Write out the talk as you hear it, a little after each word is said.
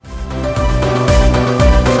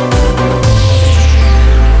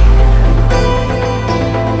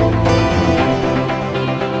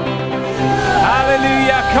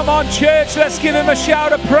Church, let's give him a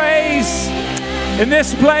shout of praise. In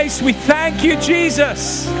this place, we thank you,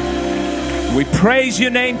 Jesus. We praise your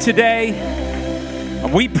name today.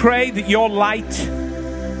 And we pray that your light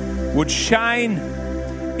would shine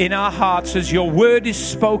in our hearts as your word is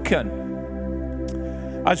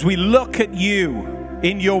spoken. As we look at you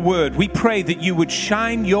in your word, we pray that you would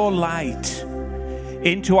shine your light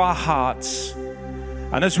into our hearts.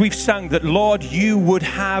 And as we've sung, that Lord, you would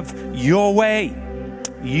have your way,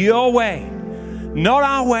 not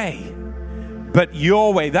our way, but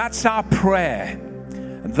your way. That's our prayer.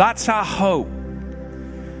 That's our hope.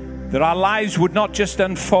 That our lives would not just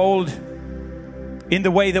unfold in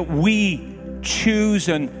the way that we choose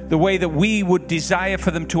and the way that we would desire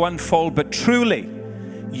for them to unfold, but truly,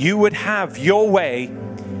 you would have your way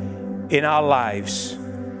in our lives.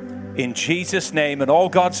 In Jesus' name, and all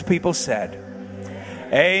God's people said,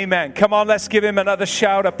 amen. Come on, let's give him another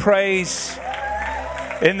shout of praise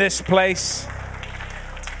in this place.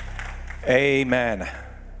 Amen.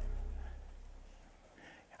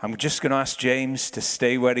 I'm just going to ask James to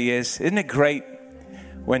stay where he is. Isn't it great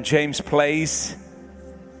when James plays?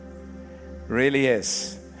 Really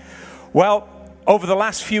is. Well, over the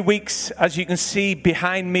last few weeks, as you can see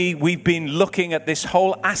behind me, we've been looking at this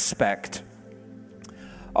whole aspect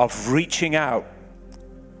of reaching out.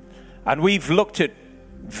 And we've looked at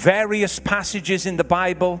various passages in the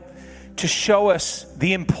Bible to show us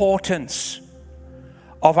the importance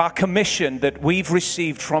of our commission that we've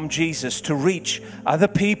received from Jesus to reach other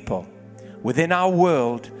people within our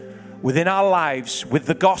world, within our lives, with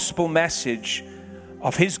the gospel message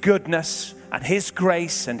of his goodness and his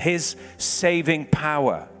grace and his saving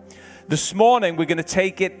power. This morning, we're going to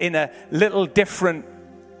take it in a little different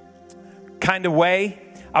kind of way,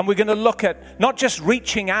 and we're going to look at not just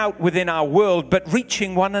reaching out within our world, but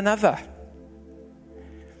reaching one another.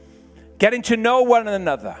 Getting to know one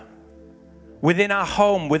another within our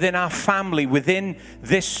home, within our family, within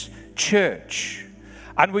this church.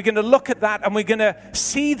 And we're going to look at that, and we're going to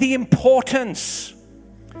see the importance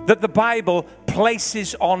that the Bible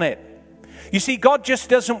places on it. You see, God just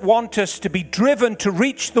doesn't want us to be driven to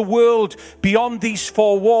reach the world beyond these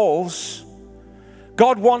four walls.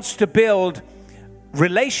 God wants to build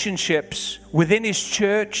relationships within his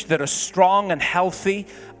church that are strong and healthy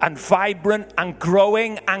and vibrant and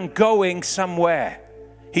growing and going somewhere.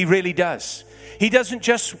 He really does. He doesn't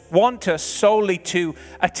just want us solely to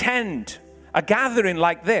attend a gathering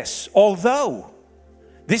like this, although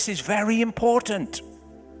this is very important.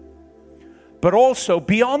 But also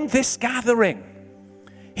beyond this gathering,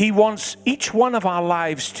 he wants each one of our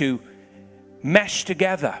lives to mesh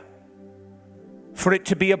together for it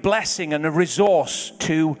to be a blessing and a resource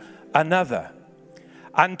to another.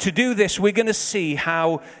 And to do this, we're going to see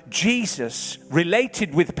how Jesus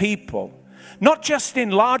related with people, not just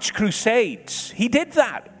in large crusades. He did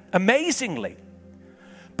that amazingly.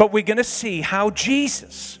 But we're going to see how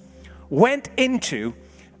Jesus went into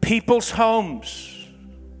people's homes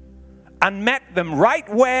and met them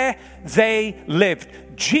right where they lived.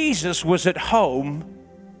 Jesus was at home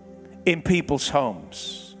in people's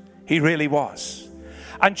homes. He really was.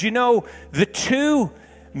 And you know, the two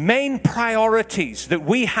main priorities that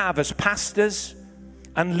we have as pastors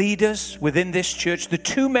and leaders within this church, the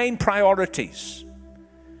two main priorities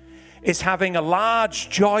is having a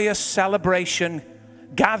large, joyous celebration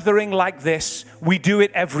gathering like this. We do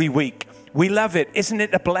it every week. We love it. Isn't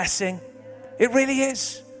it a blessing? It really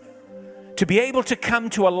is. To be able to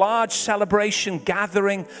come to a large celebration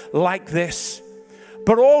gathering like this,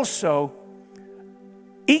 but also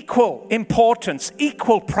equal importance,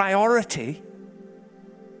 equal priority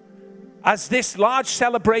as this large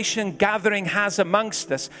celebration gathering has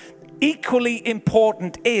amongst us, equally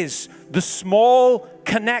important is the small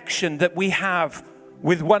connection that we have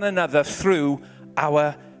with one another through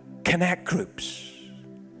our connect groups.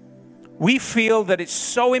 We feel that it's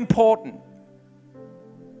so important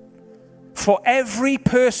for every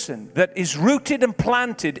person that is rooted and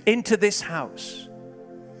planted into this house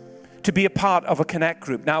to be a part of a connect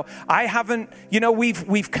group. Now, I haven't,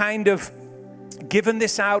 we've kind of given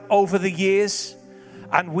this out over the years,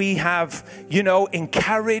 and we have,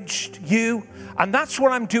 encouraged you, and that's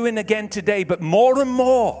what I'm doing again today. But more and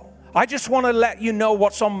more, I just want to let you know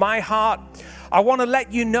what's on my heart. I want to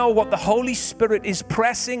let you know what the Holy Spirit is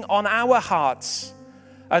pressing on our hearts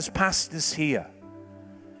as pastors here.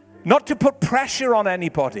 Not to put pressure on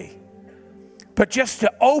anybody, but just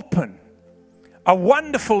to open a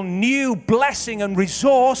wonderful new blessing and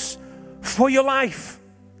resource for your life.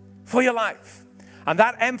 For your life. And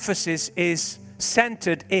that emphasis is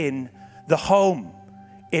centered in the home,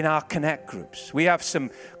 in our connect groups. We have some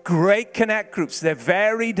great connect groups. They're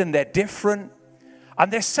varied and they're different.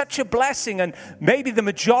 And they're such a blessing. And maybe the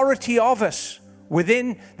majority of us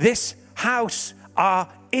within this house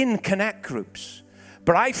are in connect groups.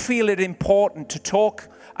 But I feel it important to talk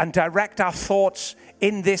and direct our thoughts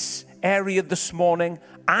in this area this morning,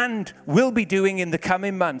 and will be doing in the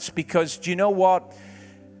coming months, because do you know what?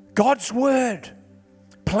 God's word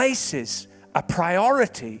places a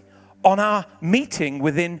priority on our meeting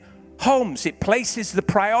within homes. It places the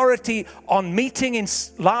priority on meeting in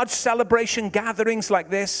large celebration gatherings like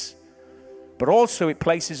this, but also it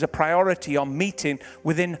places a priority on meeting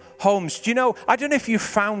within homes. Do you know, I don't know if you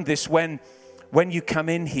found this when you come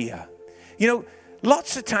in here. You know,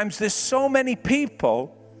 lots of times there's so many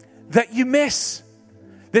people that you miss.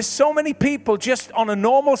 There's so many people just on a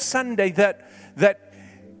normal Sunday that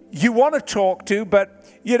you want to talk to, but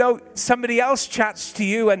you know, somebody else chats to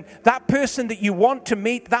you, and that person that you want to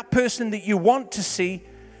meet, that person that you want to see,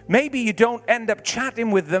 maybe you don't end up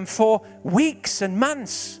chatting with them for weeks and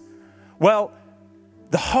months. Well,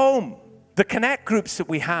 the home, the connect groups that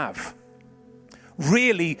we have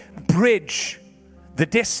really bridge the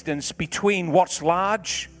distance between what's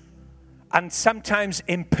large and sometimes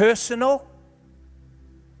impersonal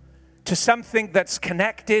to something that's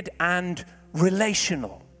connected and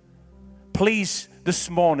relational. Please, this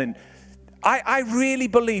morning, I really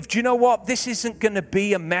believe, do you know what? This isn't going to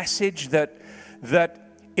be a message that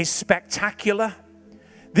is spectacular.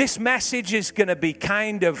 This message is going to be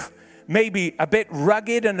kind of maybe a bit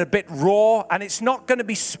rugged and a bit raw, and it's not going to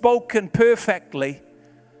be spoken perfectly.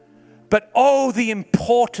 But oh, the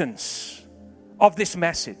importance of this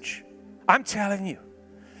message. I'm telling you,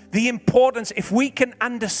 the importance, if we can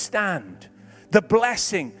understand the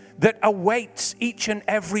blessing that awaits each and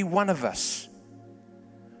every one of us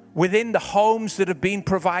within the homes that have been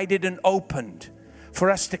provided and opened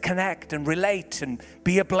for us to connect and relate and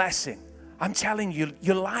be a blessing. I'm telling you,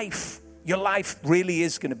 your life really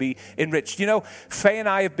is going to be enriched. You know, Faye and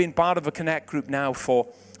I have been part of a connect group now for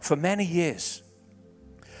many years.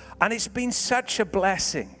 And it's been such a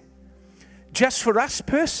blessing, just for us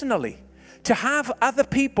personally, to have other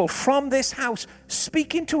people from this house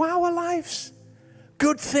speak into our lives.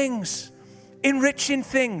 Good things, enriching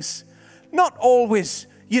things, not always,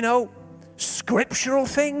 you know, scriptural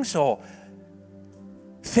things or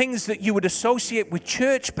things that you would associate with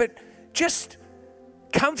church, but just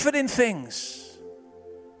comforting things.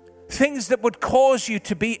 Things that would cause you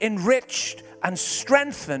to be enriched and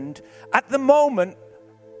strengthened at the moment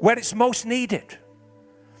where it's most needed.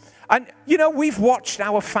 And, you know, we've watched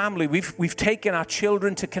our family. We've taken our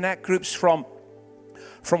children to connect groups from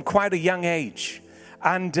quite a young age.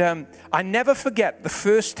 And I never forget the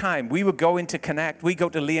first time we were going to connect. We go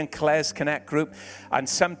to Lee and Claire's connect group. And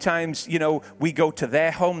sometimes, you know, we go to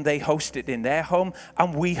their home. They host it in their home.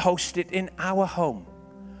 And we host it in our home.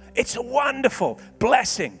 It's a wonderful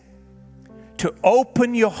blessing to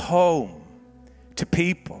open your home to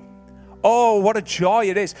people. Oh, what a joy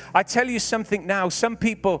it is. I tell you something now. Some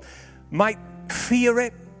people might fear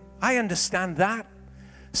it. I understand that.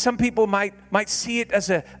 Some people might see it as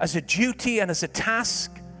a duty and as a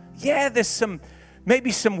task. Yeah, there's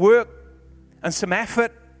maybe some work and some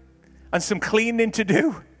effort and some cleaning to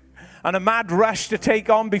do and a mad rush to take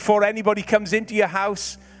on before anybody comes into your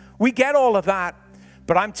house. We get all of that.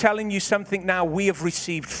 But I'm telling you something now. We have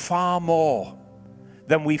received far more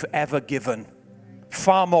than we've ever given.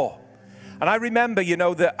 Far more. And I remember, you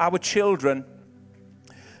know, that our children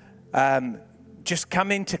just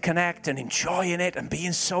coming to connect and enjoying it and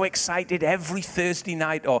being so excited every Thursday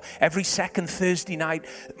night or every second Thursday night.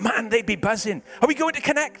 Man, they'd be buzzing. Are we going to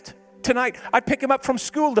connect tonight? I'd pick them up from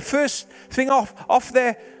school. The first thing off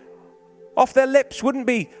their lips wouldn't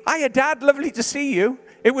be, "Hiya, Dad, lovely to see you."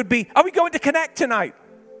 It would be, "Are we going to connect tonight?"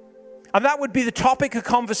 And that would be the topic of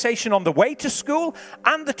conversation on the way to school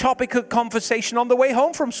and the topic of conversation on the way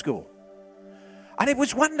home from school. And it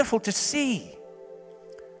was wonderful to see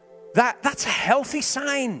that. That's a healthy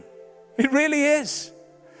sign. It really is.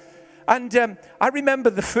 And I remember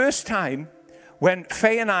the first time when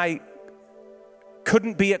Faye and I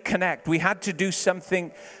couldn't be at Connect. We had to do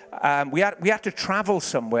something. We had to travel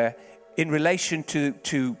somewhere in relation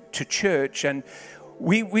to church. And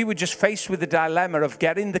we were just faced with the dilemma of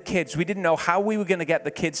getting the kids. We didn't know how we were going to get the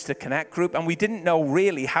kids to Connect Group, and we didn't know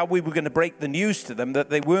really how we were going to break the news to them that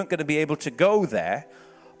they weren't going to be able to go there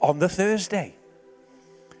on the Thursday.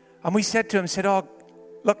 And we said to them, "Oh,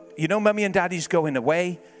 look, you know, Mummy and Daddy's going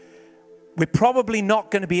away. We're probably not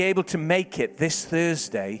going to be able to make it this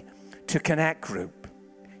Thursday to Connect Group.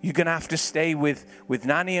 You're going to have to stay with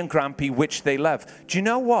Nanny and Grampy, which they love." Do you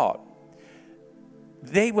know what?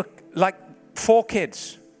 they were like 4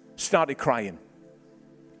 kids started crying.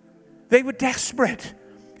 They were desperate.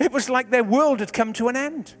 It was like their world had come to an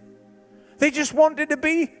end. They just wanted to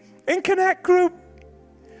be in Connect Group.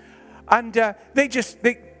 And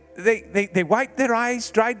they wiped their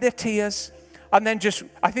eyes, dried their tears, and then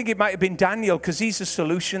I think it might have been Daniel, because he's a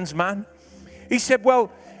solutions man. He said,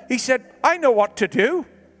 I know what to do.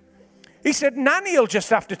 He said, Nanny will just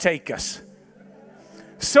have to take us.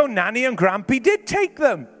 So Nanny and Grampy did take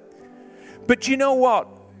them. But you know what?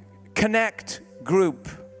 Connect Group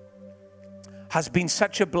has been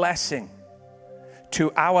such a blessing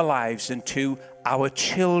to our lives and to our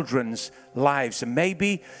children's lives. And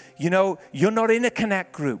maybe, you're not in a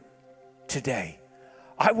Connect Group today.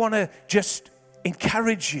 I want to just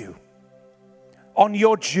encourage you on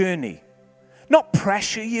your journey. Not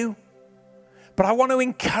pressure you, but I want to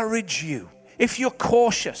encourage you. If you're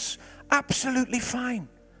cautious, absolutely fine.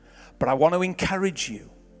 But I want to encourage you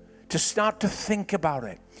to start to think about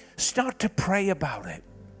it. Start to pray about it.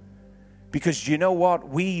 Because you know what?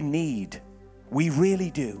 We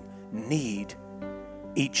really do need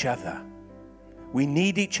each other. We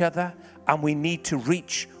need each other, and we need to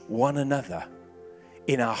reach one another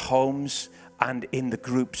in our homes and in the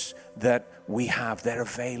groups that we have. They're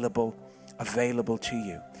available to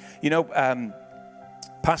you.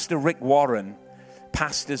 Pastor Rick Warren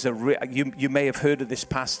pastors you may have heard of this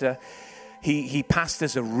pastor. He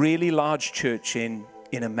pastors a really large church in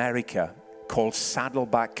America called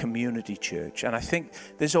Saddleback Community Church. And I think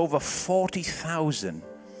there's over 40,000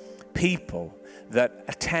 people that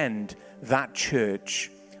attend that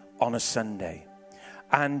church on a Sunday.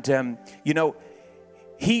 And,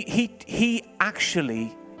 he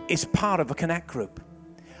actually is part of a Connect Group.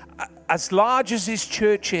 As large as his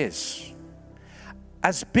church is,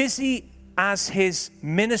 as busy as his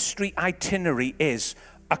ministry itinerary is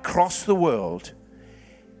across the world,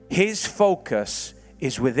 his focus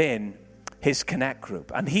is within his Connect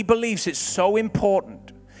Group. And he believes it's so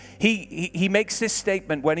important. He makes this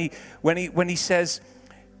statement when he says,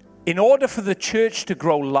 in order for the church to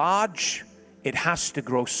grow large, it has to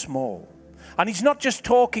grow small. And he's not just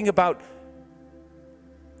talking about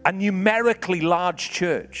a numerically large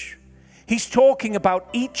church. He's talking about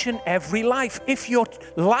each and every life. If your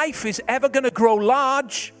life is ever going to grow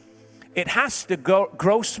large, it has to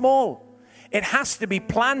grow small. It has to be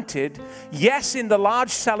planted, yes, in the large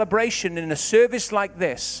celebration in a service like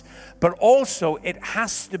this, but also it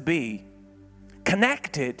has to be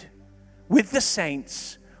connected with the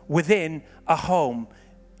saints within a home.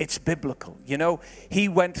 It's biblical.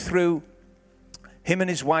 Him and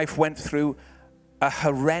his wife went through a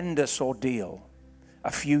horrendous ordeal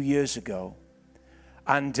a few years ago.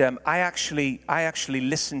 And I actually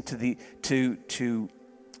listened to the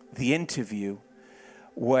interview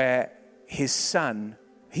where his son,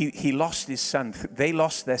 he lost his son. They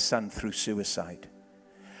lost their son through suicide.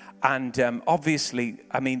 And obviously,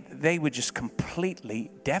 they were just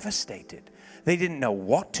completely devastated. They didn't know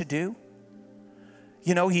what to do.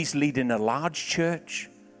 He's leading a large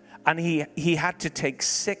church, and he had to take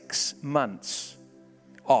 6 months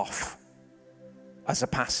off as a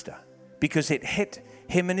pastor because it hit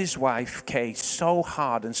him and his wife, Kay, so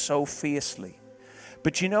hard and so fiercely.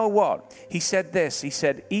 But you know what? He said this. He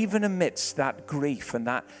said, even amidst that grief and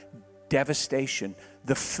that devastation,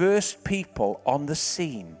 the first people on the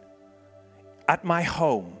scene at my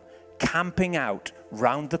home, camping out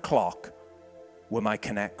round the clock, were my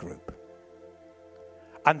Connect Group.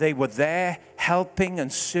 And they were there helping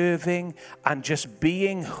and serving and just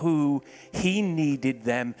being who he needed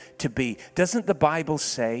them to be. Doesn't the Bible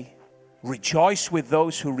say, rejoice with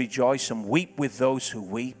those who rejoice and weep with those who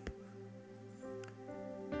weep?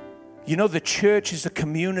 The church is a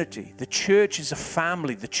community. The church is a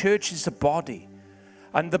family. The church is a body.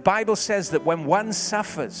 And the Bible says that when one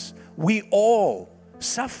suffers, we all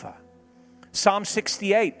suffer. Psalm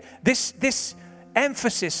 68, this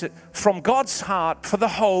emphasis from God's heart for the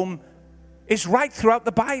home is right throughout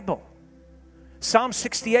the Bible. Psalm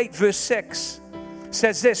 68 verse 6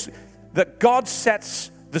 says this, that God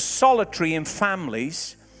sets the solitary in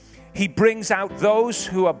families. He brings out those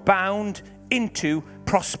who are bound into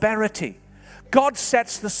prosperity. God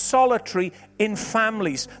sets the solitary in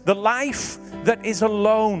families. The life that is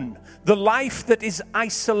alone, the life that is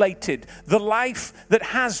isolated, the life that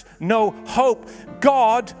has no hope.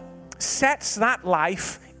 God sets that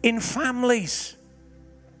life in families,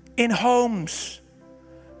 in homes.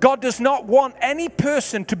 God does not want any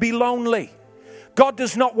person to be lonely. God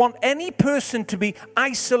does not want any person to be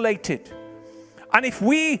isolated. And if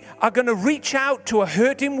we are going to reach out to a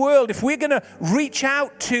hurting world, if we're going to reach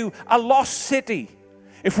out to a lost city,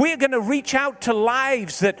 if we're going to reach out to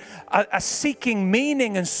lives that are seeking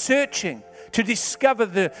meaning and searching to discover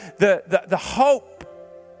the hope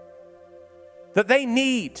that they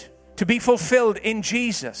need to be fulfilled in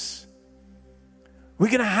Jesus, we're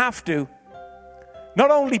going to have to not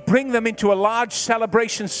only bring them into a large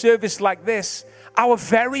celebration service like this, our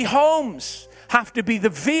very homes have to be the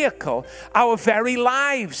vehicle. Our very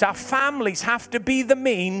lives, our families have to be the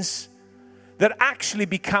means that actually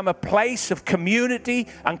become a place of community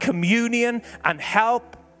and communion and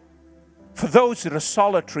help for those that are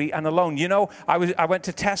solitary and alone. You know, I went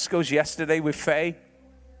to Tesco's yesterday with Faye,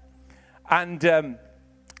 and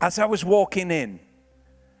as I was walking in,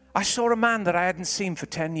 I saw a man that I hadn't seen for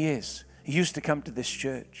 10 years. He used to come to this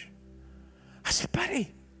church. I said,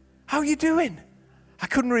 "Buddy, how are you doing?" I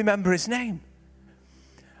couldn't remember his name.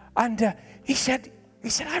 And he said,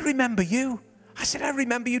 "I remember you." I said, "I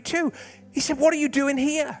remember you too." He said, "What are you doing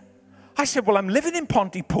here?" I said, "Well, I'm living in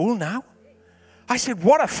Pontypool now." I said,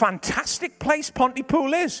 "What a fantastic place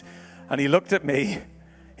Pontypool is." And he looked at me.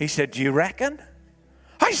 He said, "Do you reckon?"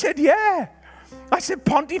 I said, "Yeah." I said,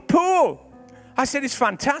 "Pontypool." I said, "It's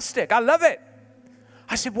fantastic. I love it."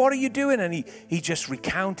 I said, "What are you doing?" And he just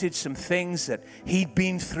recounted some things that he'd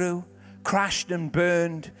been through, crashed and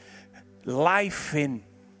burned, life in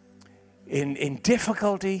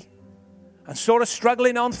difficulty, and sort of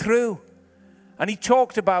struggling on through. And he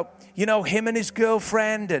talked about, you know, him and his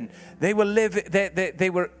girlfriend, and they were they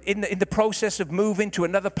were in the process of moving to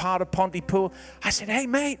another part of Pontypool. I said, "Hey,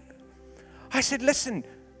 mate," I said, "Listen,"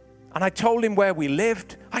 and I told him where we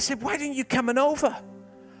lived. I said, "Why didn't you come over?"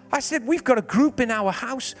 I said, "We've got a group in our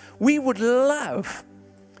house. We would love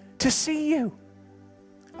to see you."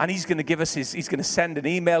 And he's going to he's going to send an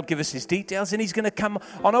email, give us his details, and he's going to come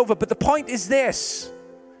on over. But the point is this: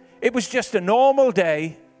 it was just a normal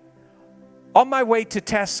day on my way to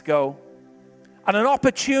Tesco, and an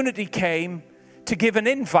opportunity came to give an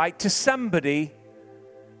invite to somebody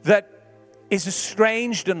that is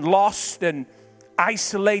estranged and lost and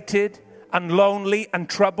isolated and lonely and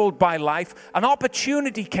troubled by life. An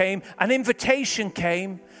opportunity came, an invitation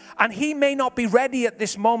came, and he may not be ready at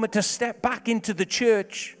this moment to step back into the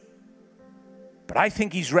church, but I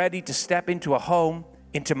think he's ready to step into a home,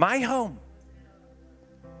 into my home.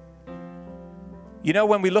 You know,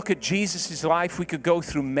 when we look at Jesus' life, we could go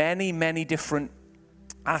through many, many different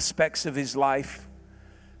aspects of his life.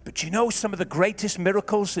 But you know, some of the greatest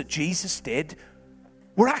miracles that Jesus did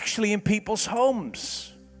were actually in people's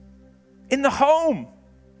homes. In the home.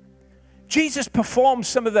 Jesus performed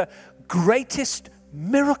some of the greatest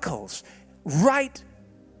miracles right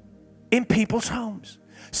in people's homes.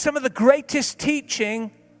 Some of the greatest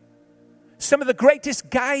teaching, some of the greatest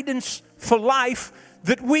guidance for life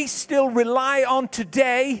that we still rely on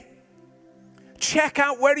today. Check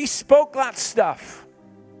out where he spoke that stuff.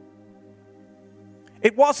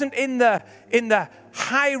 It wasn't in the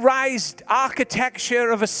high-rise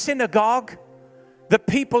architecture of a synagogue that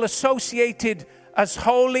people associated as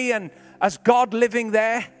holy and as God living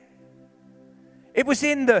there. It was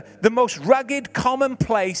in the most rugged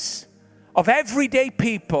commonplace of everyday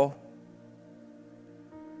people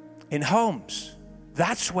in homes.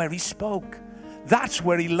 That's where he spoke. That's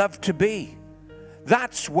where he loved to be.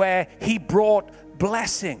 That's where he brought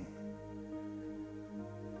blessing.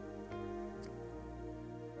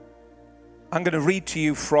 I'm going to read to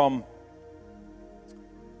you from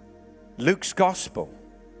Luke's Gospel,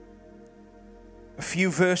 a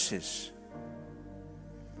few verses.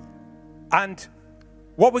 And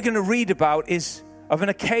what we're going to read about is of an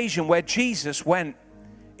occasion where Jesus went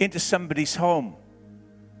into somebody's home.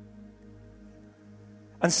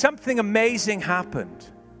 And something amazing happened.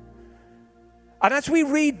 And as we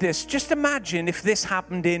read this, just imagine if this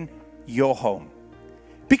happened in your home.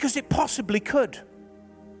 Because it possibly could.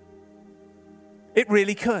 It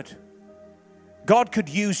really could. God could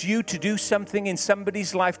use you to do something in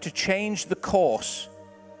somebody's life to change the course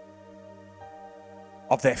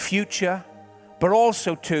of their future, but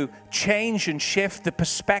also to change and shift the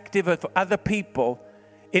perspective of other people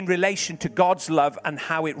in relation to God's love and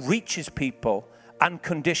how it reaches people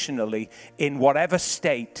unconditionally in whatever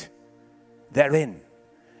state they're in.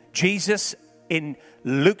 Jesus in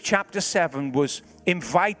Luke chapter 7 was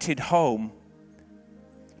invited home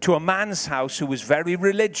to a man's house who was very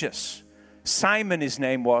religious. Simon, his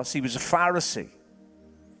name was. He was a Pharisee.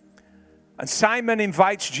 And Simon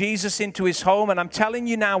invites Jesus into his home. And I'm telling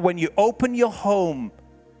you now, when you open your home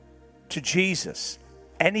to Jesus,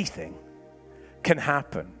 anything can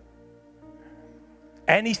happen.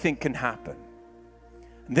 Anything can happen.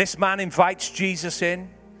 And this man invites Jesus in.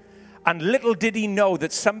 And little did he know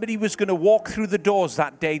that somebody was going to walk through the doors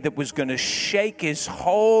that day that was going to shake his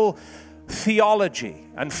whole theology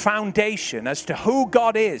and foundation as to who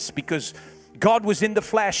God is, because God was in the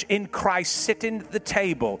flesh, in Christ, sitting at the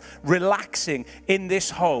table, relaxing in this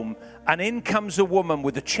home. And in comes a woman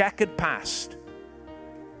with a checkered past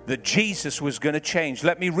that Jesus was going to change.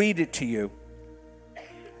 Let me read it to you.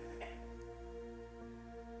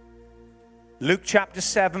 Luke chapter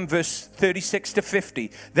 7, verse 36 to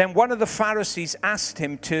 50. Then one of the Pharisees asked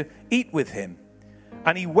him to eat with him.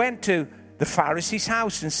 And he went to the Pharisee's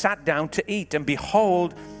house and sat down to eat. And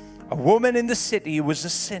behold, a woman in the city who was a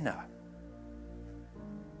sinner.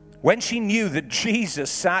 When she knew that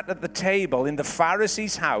Jesus sat at the table in the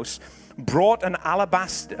Pharisee's house, brought an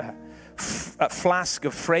alabaster flask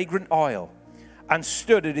of fragrant oil and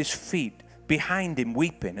stood at his feet behind him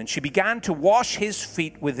weeping. And she began to wash his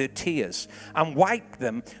feet with her tears and wipe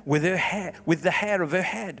them with her hair, with the hair of her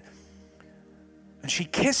head. And she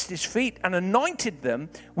kissed his feet and anointed them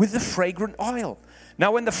with the fragrant oil.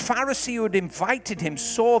 Now when the Pharisee who had invited him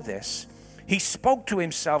saw this, he spoke to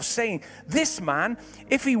himself, saying, this man,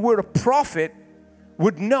 if he were a prophet,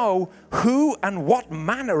 would know who and what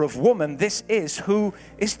manner of woman this is who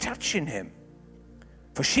is touching him,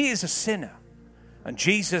 for she is a sinner. And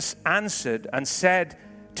Jesus answered and said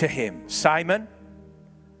to him, Simon,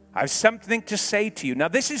 I have something to say to you. Now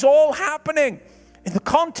this is all happening in the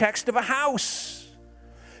context of a house.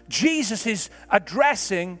 Jesus is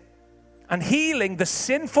addressing and healing the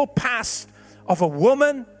sinful past of a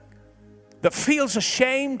woman that feels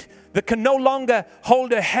ashamed, that can no longer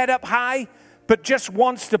hold her head up high, but just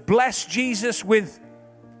wants to bless Jesus with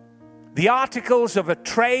the articles of a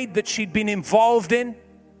trade that she'd been involved in.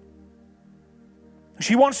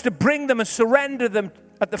 She wants to bring them and surrender them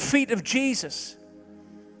at the feet of Jesus.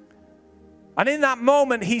 And in that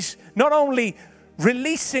moment, he's not only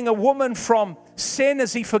releasing a woman from sin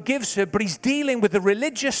as he forgives her, but he's dealing with the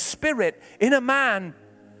religious spirit in a man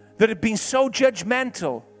that had been so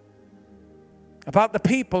judgmental about the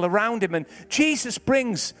people around him. And Jesus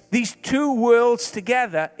brings these two worlds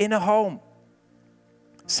together in a home.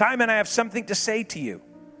 Simon, I have something to say to you.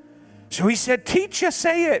 So he said, teacher,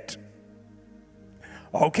 say it.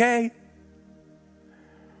 Okay.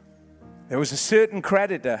 There was a certain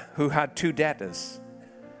creditor who had two debtors.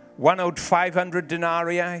 One owed 500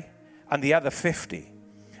 denarii and the other 50.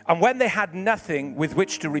 And when they had nothing with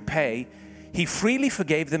which to repay, he freely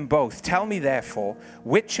forgave them both. Tell me, therefore,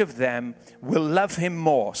 which of them will love him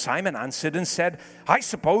more? Simon answered and said, I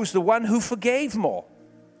suppose the one who forgave more.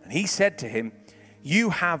 And he said to him, you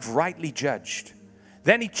have rightly judged.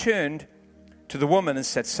 Then he turned to the woman and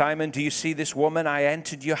said, Simon, do you see this woman? I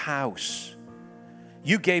entered your house.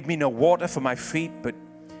 You gave me no water for my feet, but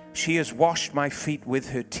she has washed my feet with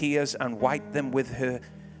her tears and wiped them with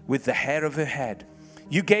the hair of her head.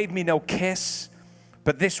 You gave me no kiss,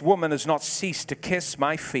 but this woman has not ceased to kiss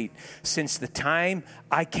my feet since the time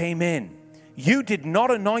I came in. You did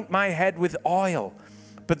not anoint my head with oil,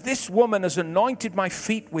 but this woman has anointed my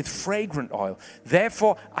feet with fragrant oil.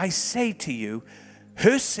 Therefore, I say to you,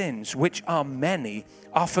 her sins, which are many,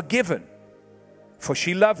 are forgiven, for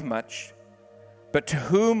she loved much. But to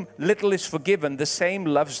whom little is forgiven, the same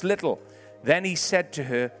loves little. Then he said to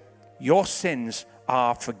her, your sins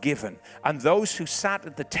are forgiven. And those who sat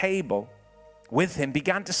at the table with him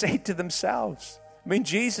began to say to themselves, I mean,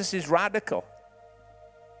 Jesus is radical.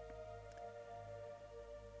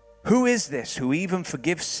 Who is this who even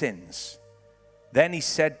forgives sins? Then he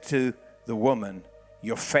said to the woman,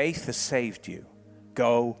 your faith has saved you.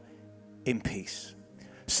 Go in peace.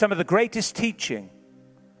 Some of the greatest teaching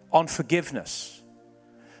on forgiveness,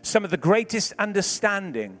 some of the greatest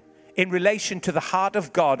understanding in relation to the heart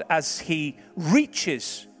of God as he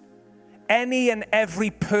reaches any and every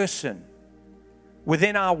person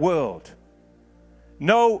within our world.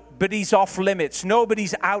 Nobody's off limits.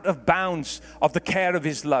 Nobody's out of bounds of the care of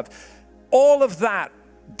his love. All of that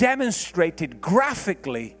demonstrated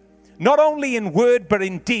graphically, not only in word, but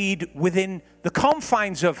in deed within the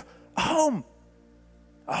confines of a home.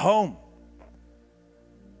 A home.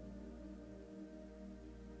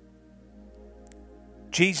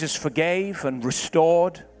 Jesus forgave and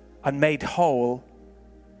restored and made whole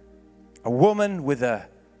a woman with a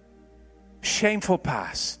shameful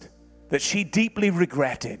past that she deeply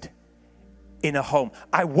regretted in a home.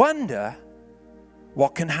 I wonder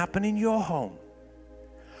what can happen in your home.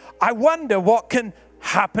 I wonder what can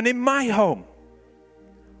happen in my home.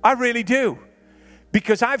 I really do.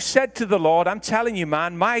 Because I've said to the Lord, I'm telling you,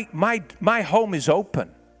 man, my home is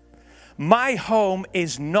open. My home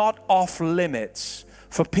is not off limits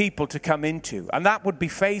for people to come into. And that would be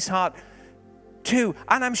Faye's heart too.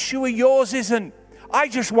 And I'm sure yours isn't. I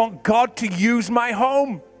just want God to use my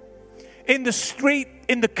home. In the street,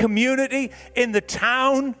 in the community, in the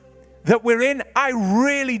town that we're in, I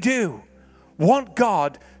really do want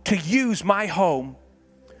God to use my home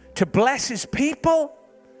to bless his people,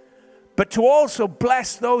 but to also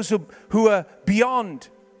bless those who are beyond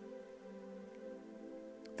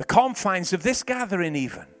the confines of this gathering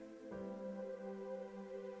even.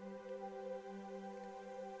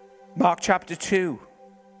 Mark chapter 2,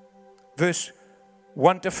 verse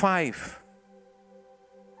 1 to 5.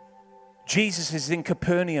 Jesus is in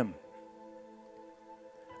Capernaum,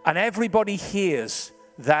 and everybody hears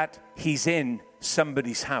that he's in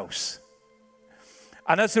somebody's house.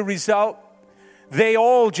 And as a result, they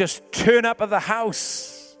all just turn up at the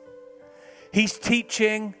house. He's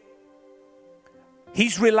teaching.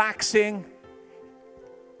 He's relaxing.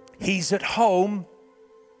 He's at home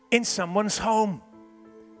in someone's home.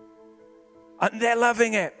 And they're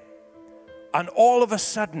loving it. And all of a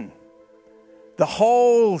sudden, the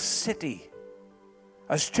whole city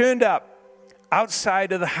has turned up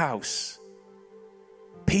outside of the house.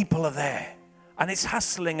 People are there. And it's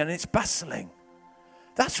hustling and it's bustling.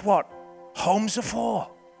 That's what homes are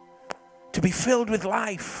for. To be filled with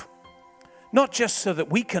life. Not just so that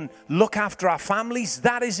we can look after our families.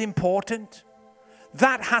 That is important.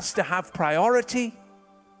 That has to have priority.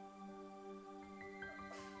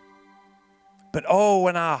 But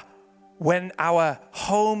when our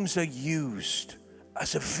homes are used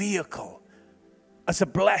as a vehicle, as a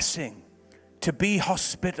blessing to be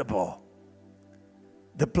hospitable,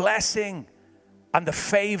 the blessing and the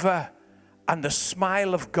favor and the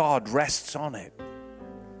smile of God rests on it.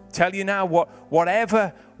 Tell you now,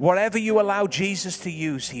 whatever you allow Jesus to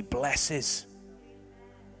use, he blesses.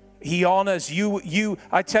 He honors you.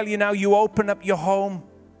 I tell you now, you open up your home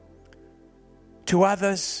to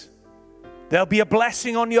others. There'll be a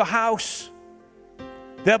blessing on your house.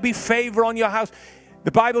 There'll be favor on your house.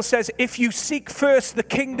 The Bible says, if you seek first the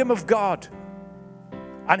kingdom of God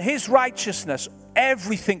and his righteousness,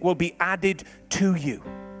 everything will be added to you.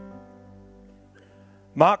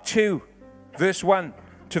 Mark 2, verse 1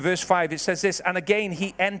 to verse 5, it says this, and again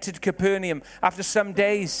he entered Capernaum after some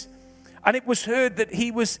days, and it was heard that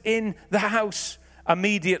he was in the house.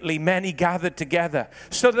 Immediately many gathered together,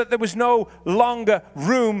 so that there was no longer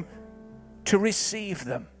room to receive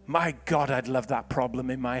them. My God, I'd love that problem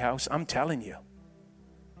in my house. I'm telling you.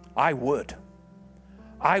 I would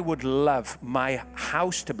love my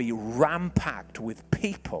house to be ram-packed with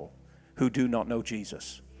people who do not know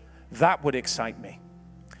Jesus. That would excite me.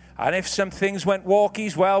 And if some things went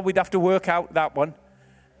walkies, well, we'd have to work out that one.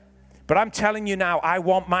 But I'm telling you now, I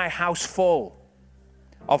want my house full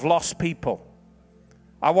of lost people.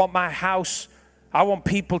 I want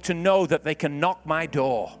people to know that they can knock my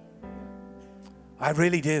door. I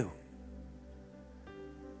really do.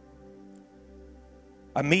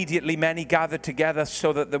 Immediately many gathered together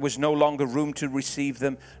so that there was no longer room to receive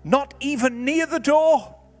them, not even near the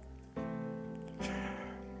door.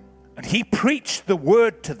 And he preached the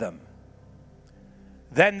word to them.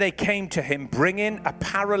 Then they came to him, bringing a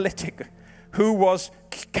paralytic who was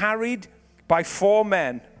carried by 4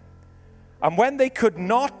 men. And when they could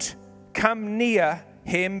not come near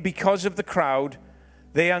him because of the crowd,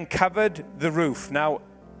 they uncovered the roof. Now,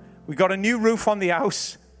 we got a new roof on the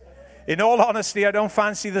house. In all honesty, I don't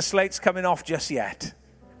fancy the slates coming off just yet.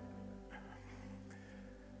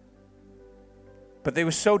 But they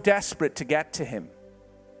were so desperate to get to him.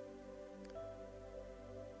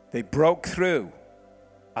 They broke through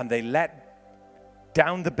and they let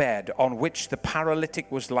down the bed on which the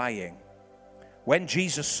paralytic was lying. When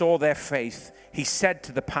Jesus saw their faith, he said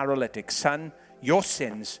to the paralytic, "Son, your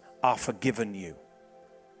sins are forgiven you.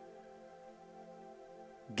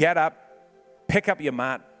 Get up, pick up your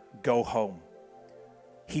mat, go home."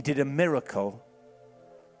 He did a miracle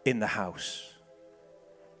in the house.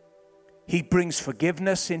 He brings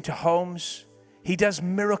forgiveness into homes. He does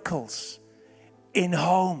miracles in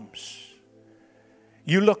homes.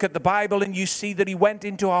 You look at the Bible and you see that he went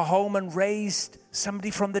into a home and raised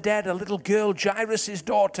somebody from the dead, a little girl, Jairus'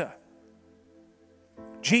 daughter.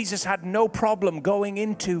 Jesus had no problem going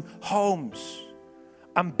into homes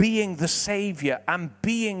and being the Savior and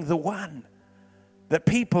being the one that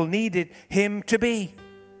people needed him to be.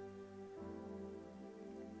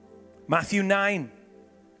 Matthew 9,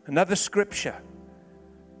 another scripture.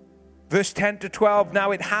 Verse 10 to 12,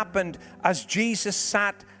 now it happened as Jesus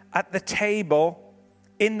sat at the table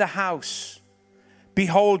in the house.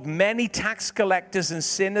 Behold, many tax collectors and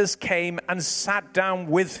sinners came and sat down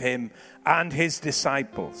with him and his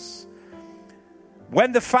disciples.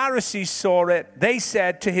 When the Pharisees saw it, they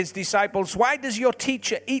said to his disciples, "Why does your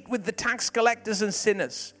teacher eat with the tax collectors and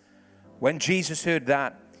sinners?" When Jesus heard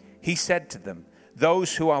that, he said to them,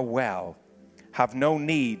 "Those who are well have no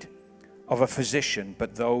need of a physician,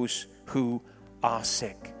 but those who are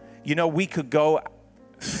sick." You know, we could go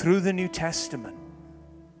through the New Testament,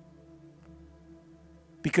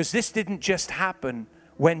 because this didn't just happen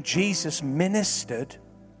when Jesus ministered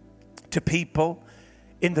to people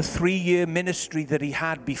in the 3-year ministry that he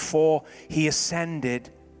had before he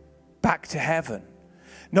ascended back to heaven.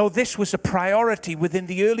 No, this was a priority within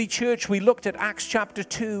the early church. We looked at Acts chapter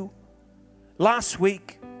 2 last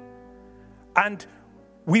week, and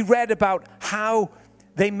we read about how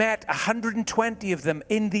they met, 120 of them,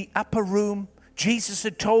 in the upper room. Jesus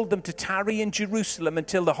had told them to tarry in Jerusalem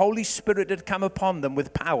until the Holy Spirit had come upon them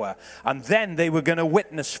with power, and then they were going to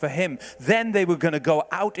witness for him. Then they were going to go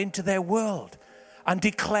out into their world and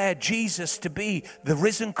declare Jesus to be the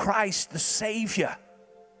risen Christ, the Savior.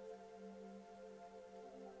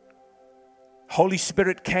 Holy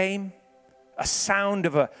Spirit came, a sound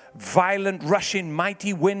of a violent, rushing,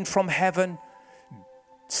 mighty wind from heaven,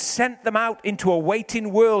 sent them out into a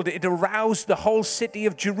waiting world. It aroused the whole city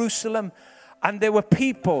of Jerusalem. And there were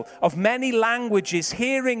people of many languages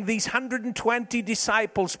hearing these 120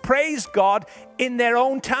 disciples praise God in their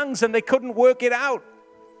own tongues, and they couldn't work it out.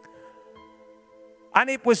 And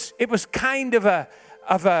it was kind of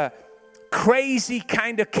a crazy,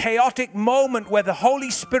 kind of chaotic moment where the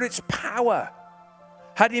Holy Spirit's power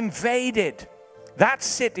had invaded that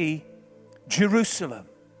city, Jerusalem.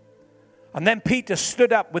 And then Peter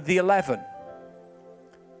stood up with the 11.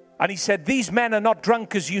 And he said, "These men are not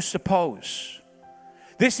drunk as you suppose."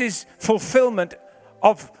 This is fulfillment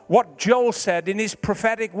of what Joel said in his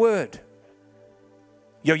prophetic word.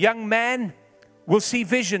 Your young men will see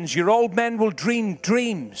visions. Your old men will dream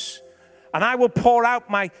dreams. And I will pour out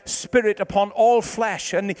my spirit upon all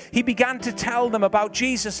flesh. And he began to tell them about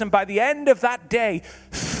Jesus. And by the end of that day,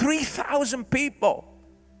 3,000 people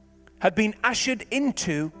had been ushered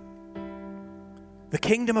into the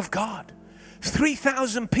kingdom of God.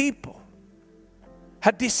 3,000 people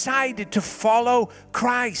had decided to follow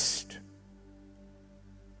Christ.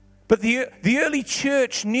 But the early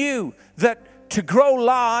church knew that to grow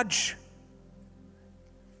large,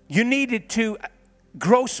 you needed to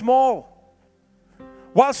grow small.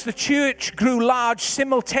 Whilst the church grew large,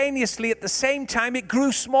 simultaneously at the same time it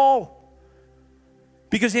grew small.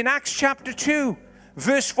 Because in Acts chapter 2,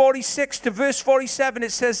 verse 46 to verse 47,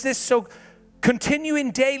 it says this: "So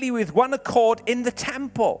continuing daily with one accord in the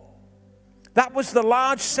temple." That was the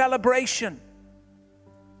large celebration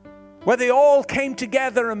where they all came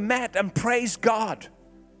together and met and praised God.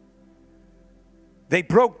 They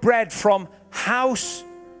broke bread from house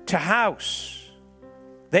to house.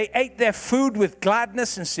 They ate their food with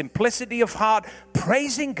gladness and simplicity of heart,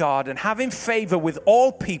 praising God and having favor with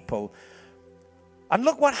all people. And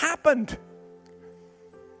look what happened.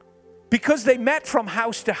 Because they met from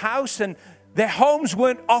house to house and their homes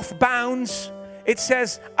weren't off bounds, it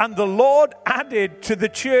says, "And the Lord added to the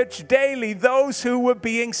church daily those who were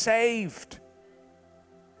being saved."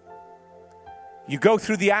 You go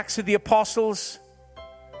through the Acts of the Apostles,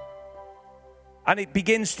 and it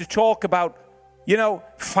begins to talk about,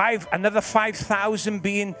 another 5,000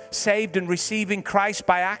 being saved and receiving Christ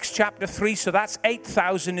by Acts chapter 3. So that's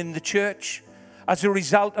 8,000 in the church as a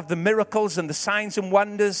result of the miracles and the signs and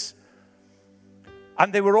wonders.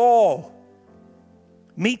 And they were all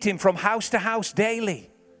meeting from house to house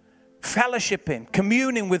daily, fellowshipping,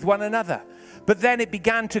 communing with one another. But then it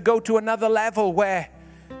began to go to another level where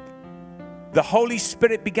the Holy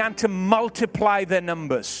Spirit began to multiply their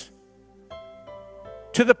numbers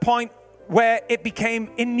to the point where it became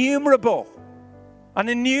innumerable, an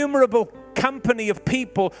innumerable company of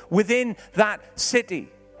people within that city.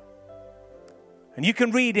 And you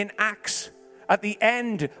can read in Acts, at the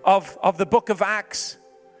end of the book of Acts,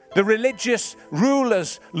 the religious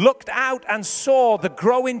rulers looked out and saw the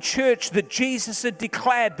growing church that Jesus had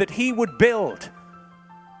declared that he would build.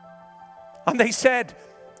 And they said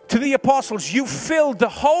to the apostles, "You filled the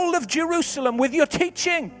whole of Jerusalem with your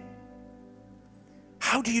teaching."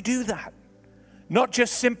 How do you do that? Not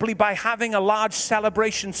just simply by having a large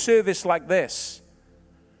celebration service like this,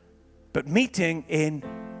 but meeting in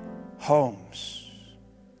homes.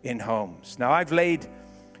 In homes. Now, I've laid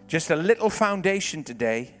just a little foundation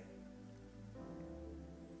today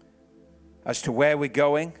as to where we're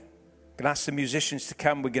going. I'm going to ask the musicians to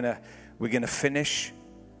come. We're going to finish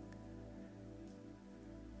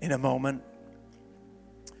in a moment.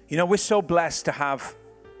 We're so blessed to have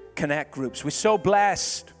connect groups. We're so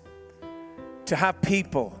blessed to have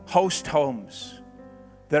people host homes.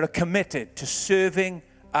 that are committed to serving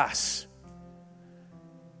us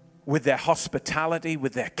with their hospitality,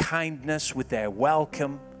 with their kindness, with their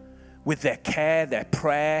welcome, with their care, their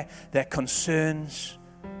prayer, their concerns.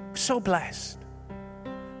 So blessed.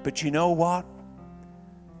 But you know what?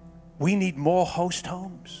 We need more host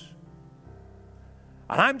homes.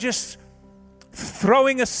 And I'm just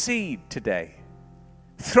throwing a seed today.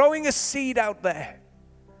 Throwing a seed out there.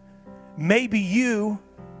 Maybe you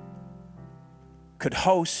could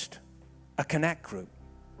host a connect group.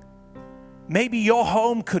 Maybe your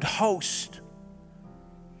home could host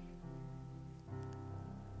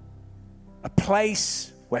a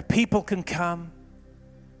place where people can come.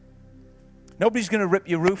 Nobody's going to rip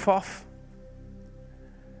your roof off.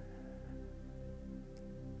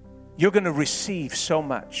 You're going to receive so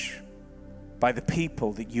much by the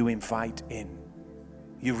people that you invite in.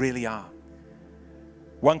 You really are.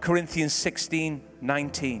 1 Corinthians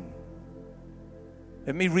 16:19.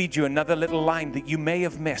 Let me read you another little line that you may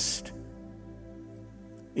have missed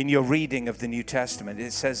in your reading of the New Testament.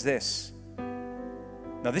 It says this.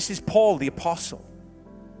 Now, this is Paul the Apostle,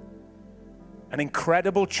 an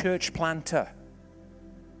incredible church planter,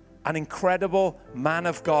 an incredible man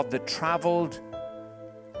of God that traveled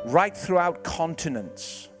right throughout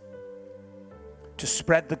continents to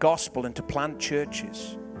spread the gospel and to plant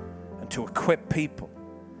churches and to equip people.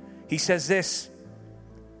 He says this,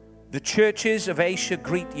 the churches of Asia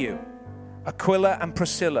greet you. Aquila and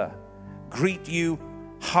Priscilla greet you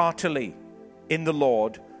heartily in the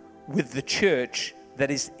Lord with the church that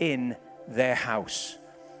is in their house.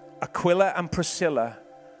 Aquila and Priscilla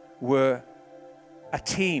were a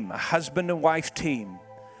team, a husband and wife team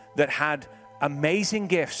that had amazing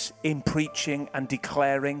gifts in preaching and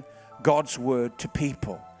declaring God's word to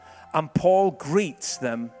people. And Paul greets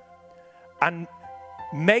them and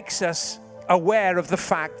makes us aware of the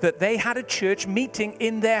fact that they had a church meeting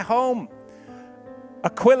in their home.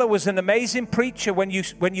 Aquila was an amazing preacher when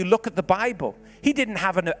you look at the Bible. He didn't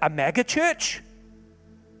have a mega church.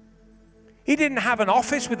 He didn't have an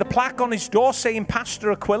office with a plaque on his door saying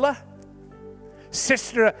Pastor Aquila,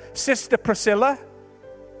 Sister Priscilla.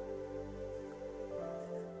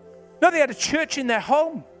 No, they had a church in their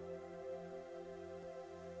home.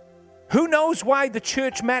 Who knows why the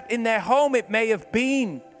church met in their home? It may have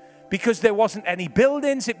been because there wasn't any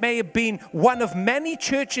buildings. It may have been one of many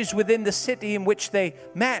churches within the city in which they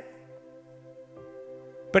met.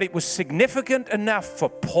 But it was significant enough for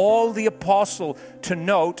Paul the Apostle to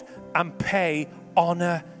note and pay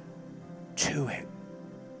honor to it.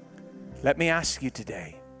 Let me ask you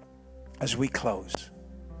today, as we close,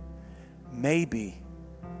 maybe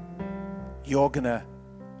you're going to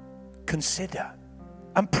consider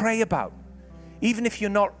and pray about. Even if you're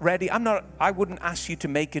not ready, I wouldn't ask you to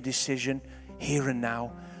make a decision here and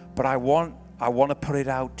now, but I want to put it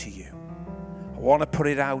out to you. I want to put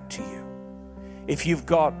it out to you. If you've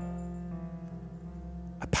got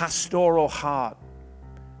a pastoral heart,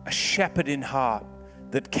 a shepherding heart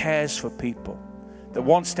that cares for people, that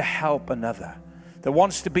wants to help another, that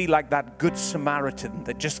wants to be like that good Samaritan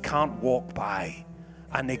that just can't walk by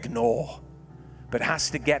and ignore, but has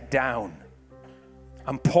to get down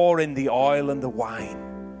and pour in the oil and the wine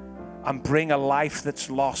and bring a life that's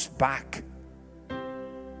lost back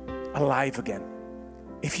alive again.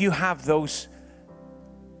 If you have those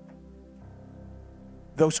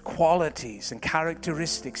qualities and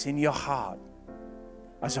characteristics in your heart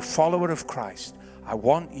as a follower of Christ, I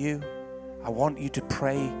want you to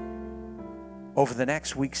pray over the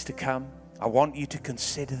next weeks to come. I want you to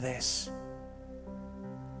consider this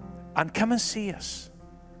and come and see us.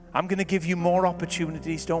 I'm going to give you more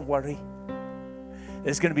opportunities, don't worry.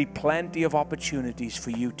 There's going to be plenty of opportunities for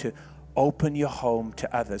you to open your home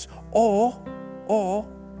to others. Or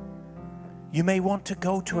you may want to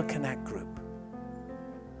go to a connect group.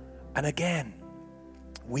 And again,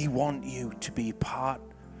 we want you to be part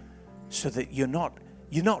so that you're not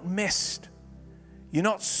missed. You're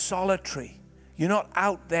not solitary. You're not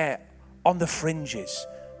out there on the fringes,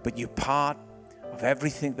 but you're part of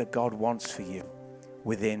everything that God wants for you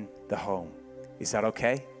within the home. Is that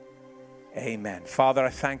okay? Amen. Father, I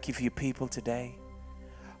thank you for your people today.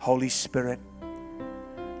 Holy Spirit,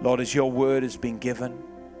 Lord, as your word has been given,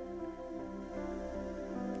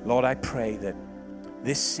 Lord, I pray that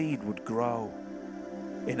this seed would grow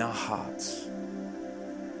in our hearts.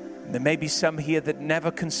 And there may be some here that never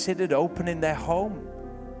considered opening their home.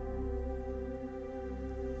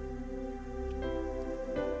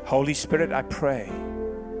 Holy Spirit, I pray,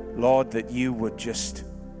 Lord, that you would just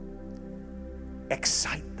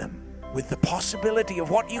excite them with the possibility of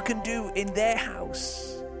what you can do in their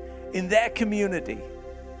house, in their community.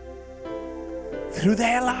 through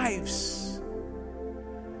their lives.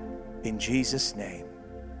 In Jesus' name,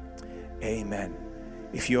 amen.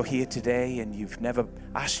 If you're here today and you've never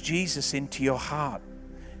asked Jesus into your heart,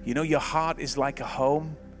 you know your heart is like a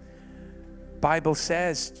home. Bible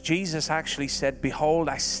says, Jesus actually said, behold,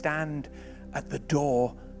 I stand at the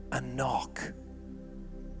door and knock.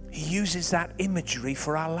 He uses that imagery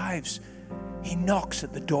for our lives. He knocks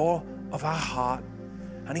at the door of our heart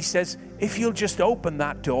and he says, if you'll just open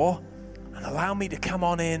that door and allow me to come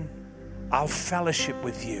on in, I'll fellowship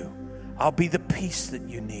with you. I'll be the peace that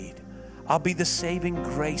you need. I'll be the saving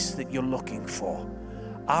grace that you're looking for.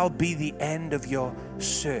 I'll be the end of your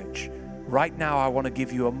search. Right now, I want to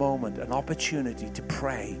give you a moment, an opportunity to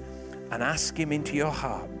pray and ask him into your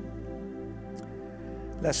heart.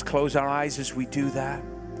 Let's close our eyes as we do that.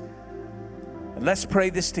 And let's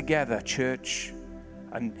pray this together, church.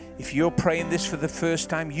 And if you're praying this for the first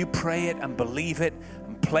time, you pray it and believe it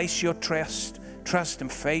and place your trust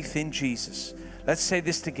and faith in Jesus. Let's say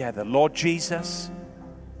this together. Lord Jesus,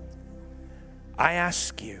 I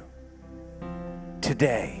ask you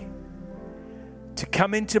today to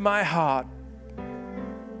come into my heart.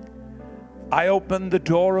 I open the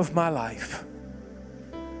door of my life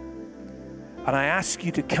and I ask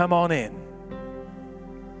you to come on in.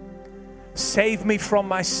 Save me from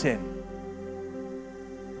my sin.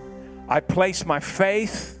 I place my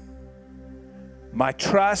faith, my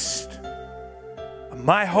trust, and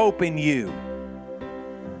my hope in you.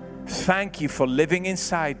 Thank you for living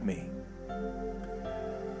inside me.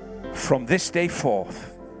 From this day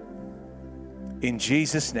forth, in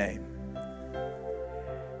Jesus' name,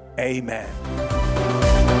 amen.